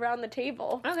go around the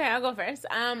table. Okay, I'll go first.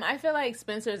 I feel like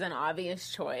Spencer's an obvious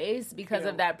choice because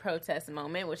of that protest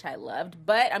moment, which I loved.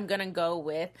 But I'm gonna go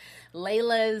with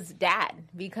Layla's dad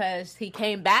because he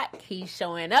came back, he's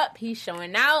showing up, he's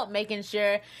showing out, making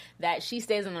sure that she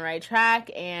stays on the right track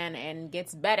and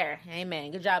gets better. Amen.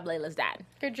 Good job, Layla's dad.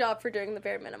 Good job for doing the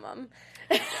bare minimum.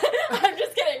 I'm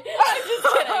just kidding. I'm just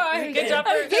kidding. Good job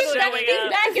for showing He's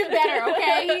up. back and better,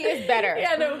 okay? He is better.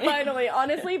 Yeah, no, finally.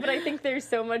 Honestly, but I think there's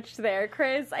so much there,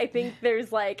 Chris. I think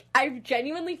there's like, I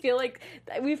genuinely feel like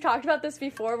we've talked about this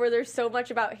before where there's so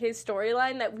much about his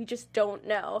storyline that we just don't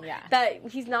know. Yeah. That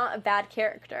he's not a bad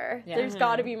character. Yeah. There's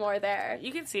got to be more there.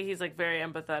 You can see he's like very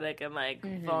empathetic and like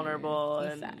vulnerable,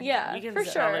 and sad. Yeah, you can for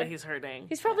tell sure. that he's hurting.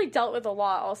 He's probably dealt with a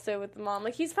lot also with the mom.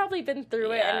 Like, he's probably been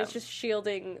through it and Yeah. is just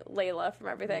shielding Layla from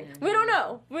everything. We don't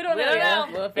know. We don't know don't yet.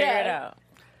 know. We'll figure it out.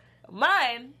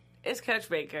 Mine is Coach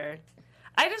Baker.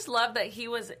 I just love that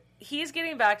he's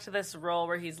getting back to this role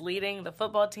where he's leading the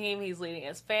football team, he's leading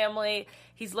his family,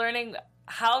 he's learning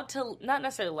how to, not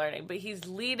necessarily learning, but he's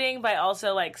leading by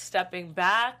also like stepping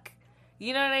back.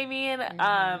 You know what I mean?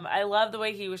 I love the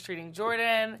way he was treating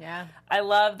Jordan. Yeah. I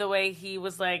love the way he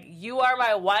was like, you are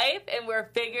my wife and we're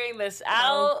figuring this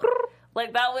out.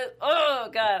 Like that was, oh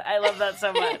God, I love that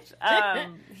so much.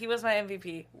 He was my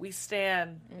MVP. We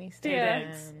stand. We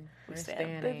stand. stand. We're stand.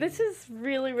 standing. This is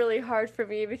really, really hard for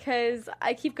me because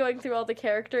I keep going through all the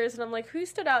characters and I'm like, who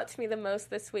stood out to me the most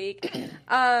this week?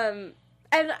 And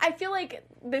I feel like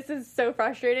this is so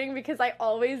frustrating because I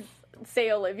always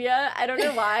say Olivia. I don't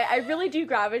know why. I really do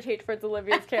gravitate towards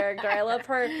Olivia's character. I love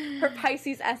her. Her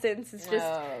Pisces essence is just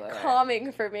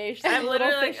calming for me. She's I'm a little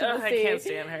literally like, fish in the I sea. can't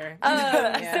stand her.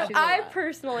 So she's a I lot.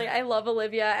 personally, I love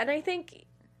Olivia, and I think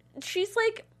she's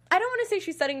like, I don't want to say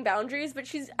she's setting boundaries, but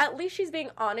at least she's being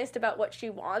honest about what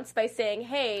she wants by saying,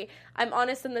 hey, I'm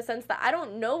honest in the sense that I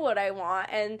don't know what I want,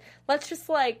 and let's just,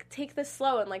 like, take this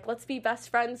slow, and, like, let's be best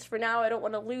friends for now. I don't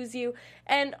want to lose you.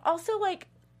 And also, like,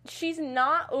 she's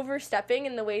not overstepping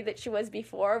in the way that she was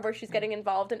before, where she's getting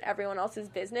involved in everyone else's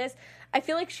business. I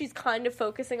feel like she's kind of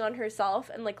focusing on herself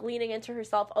and, like, leaning into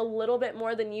herself a little bit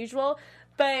more than usual.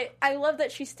 But I love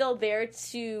that she's still there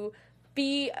to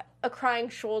be a crying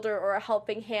shoulder or a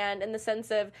helping hand in the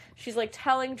sense of she's, like,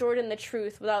 telling Jordan the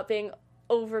truth without being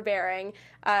overbearing.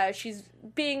 She's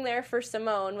being there for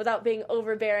Simone without being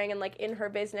overbearing and, like, in her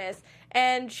business.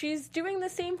 And she's doing the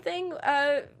same thing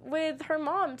with her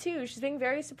mom, too. She's being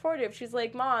very supportive. She's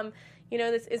like, Mom, you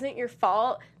know, this isn't your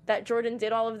fault that Jordan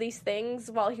did all of these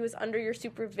things while he was under your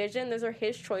supervision. Those are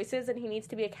his choices, and he needs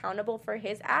to be accountable for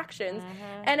his actions.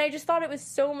 And I just thought it was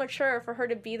so mature for her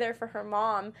to be there for her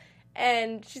mom.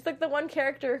 And she's like the one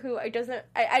character who I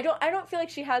don't feel like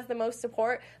she has the most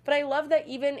support, but I love that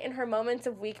even in her moments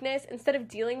of weakness, instead of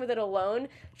dealing with it alone,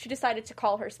 she decided to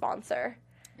call her sponsor.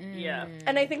 Yeah.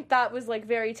 And I think that was, like,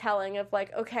 very telling of,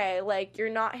 like, okay, like, you're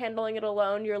not handling it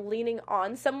alone, you're leaning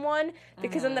on someone,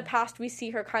 because in the past we see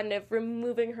her kind of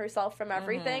removing herself from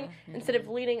everything instead of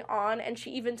leaning on, and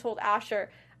she even told Asher,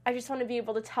 I just want to be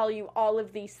able to tell you all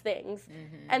of these things.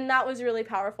 And that was really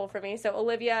powerful for me. So,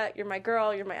 Olivia, you're my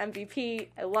girl. You're my MVP.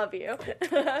 I love you.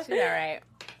 She's all right.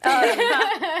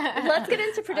 Let's get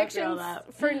into predictions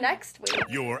that. for next week.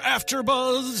 Your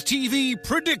AfterBuzz TV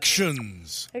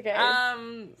predictions. Okay.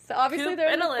 So, obviously, Coop they're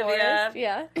in and the Olivia. forest.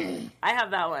 Yeah. I have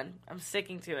that one. I'm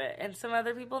sticking to it. And some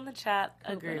other people in the chat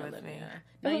agree and with me.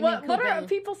 No, you What mean are Coop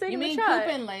people saying You in the mean chat?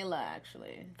 Coop and Layla,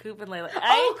 actually. Coop and Layla.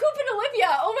 Oh, Coop and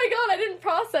Olivia. Oh, my God. I didn't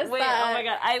process Wait, that. oh my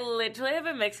God. I literally have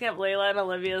been mixing up Layla and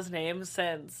Olivia's names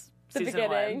since The season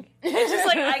beginning. 1. It's just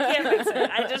like, I can't mix it.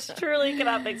 I just truly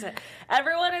cannot mix it.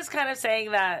 Everyone is kind of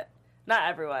saying that. Not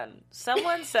everyone.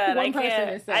 Someone said, One I person can't.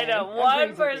 is I saying. know, I'm one agreeing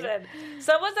with you. person.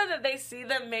 Someone said that they see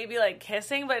them maybe like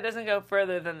kissing, but it doesn't go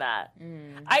further than that.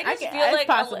 I just feel it's like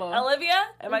possible. Olivia,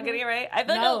 am I getting it right? I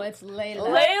feel No, like it's Layla.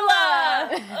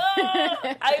 Layla.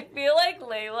 Oh, I feel like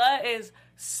Layla is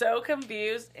so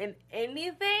confused, and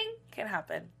anything can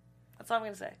happen. That's all I'm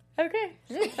gonna say. Okay.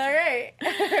 All right.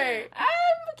 All right.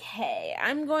 I'm Okay,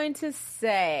 I'm going to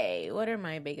say, what are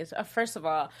my biggest? First of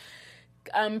all,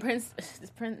 not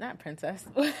Princess.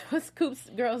 What's Coop's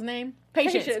girl's name?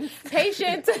 Patience.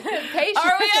 Patience. Are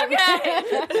we okay?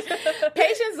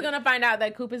 Patience is gonna find out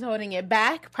that Coop is holding it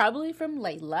back, probably from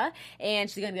Layla, and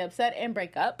she's gonna get upset and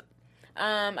break up.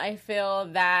 I feel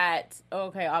that,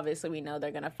 okay, obviously we know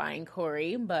they're going to find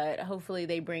Corey, but hopefully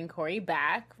they bring Corey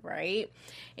back, right?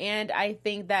 And I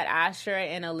think that Asher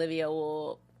and Olivia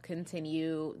will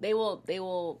continue, they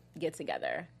will get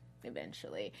together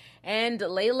eventually. And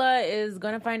Layla is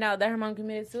going to find out that her mom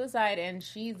committed suicide, and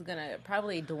she's going to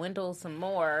probably dwindle some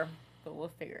more, but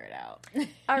we'll figure it out.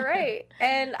 All right.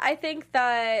 And I think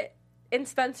that in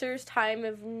Spencer's time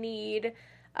of need,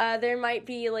 there might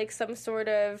be like some sort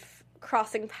of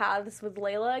crossing paths with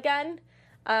Layla again.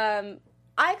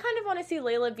 I kind of want to see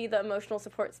Layla be the emotional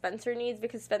support Spencer needs,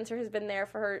 because Spencer has been there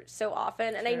for her so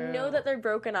often. And I know that they're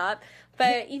broken up,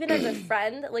 but even as a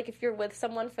friend, like if you're with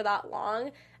someone for that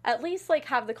long, at least like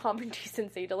have the common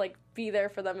decency to like be there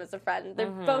for them as a friend. They're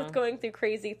both going through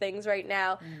crazy things right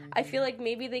now. I feel like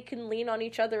maybe they can lean on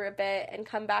each other a bit and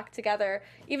come back together,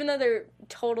 even though they're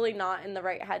totally not in the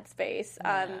right headspace.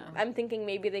 I'm thinking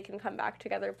maybe they can come back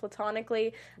together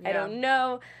platonically. Yeah. I don't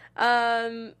know.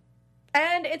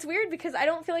 And it's weird because I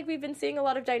don't feel like we've been seeing a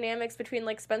lot of dynamics between,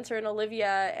 like, Spencer and Olivia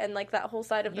and, like, that whole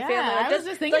side of the family. Like, I was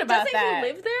just thinking about that. Doesn't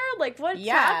he live there? Like, what's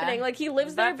happening? Like, he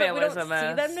lives there, but we don't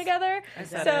see them together.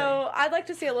 So I'd like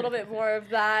to see a little bit more of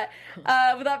that.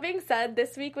 With that being said,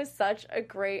 this week was such a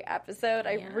great episode.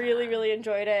 I really, really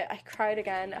enjoyed it. I cried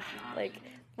again. Like,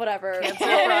 whatever. Hopefully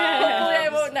I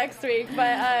won't next week.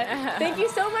 But thank you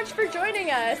so much for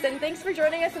joining us. And thanks for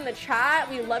joining us in the chat.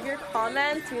 We love your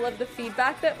comments. We love the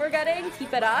feedback that we're getting.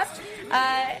 Keep it up.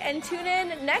 And tune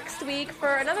in next week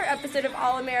for another episode of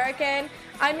All American.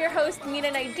 I'm your host, Mina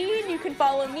Naideen. You can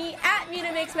follow me at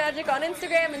Mina Makes Magic on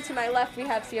Instagram. And to my left, we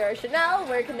have Sierra Chanel.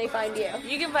 Where can they find you?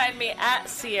 You can find me at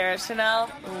Sierra Chanel,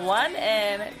 1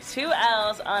 N, 2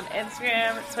 L's on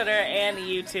Instagram, Twitter, and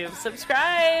YouTube.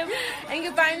 Subscribe. And you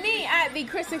can find me at the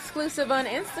Chris Exclusive on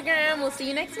Instagram. We'll see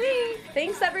you next week.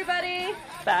 Thanks, everybody.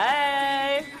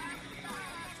 Bye.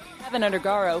 Kevin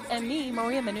Undergaro and me,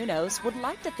 Maria Menounos, would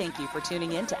like to thank you for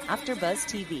tuning in to AfterBuzz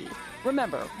TV.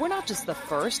 Remember, we're not just the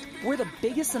first, we're the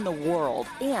biggest in the world,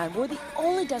 and we're the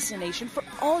only destination for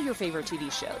all your favorite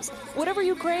TV shows. Whatever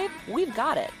you crave, we've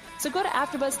got it. So go to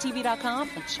AfterBuzzTV.com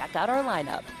and check out our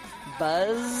lineup.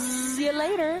 Buzz you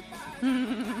later.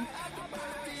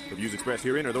 The views expressed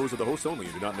herein are those of the hosts only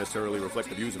and do not necessarily reflect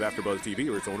the views of AfterBuzz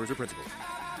TV or its owners or principals.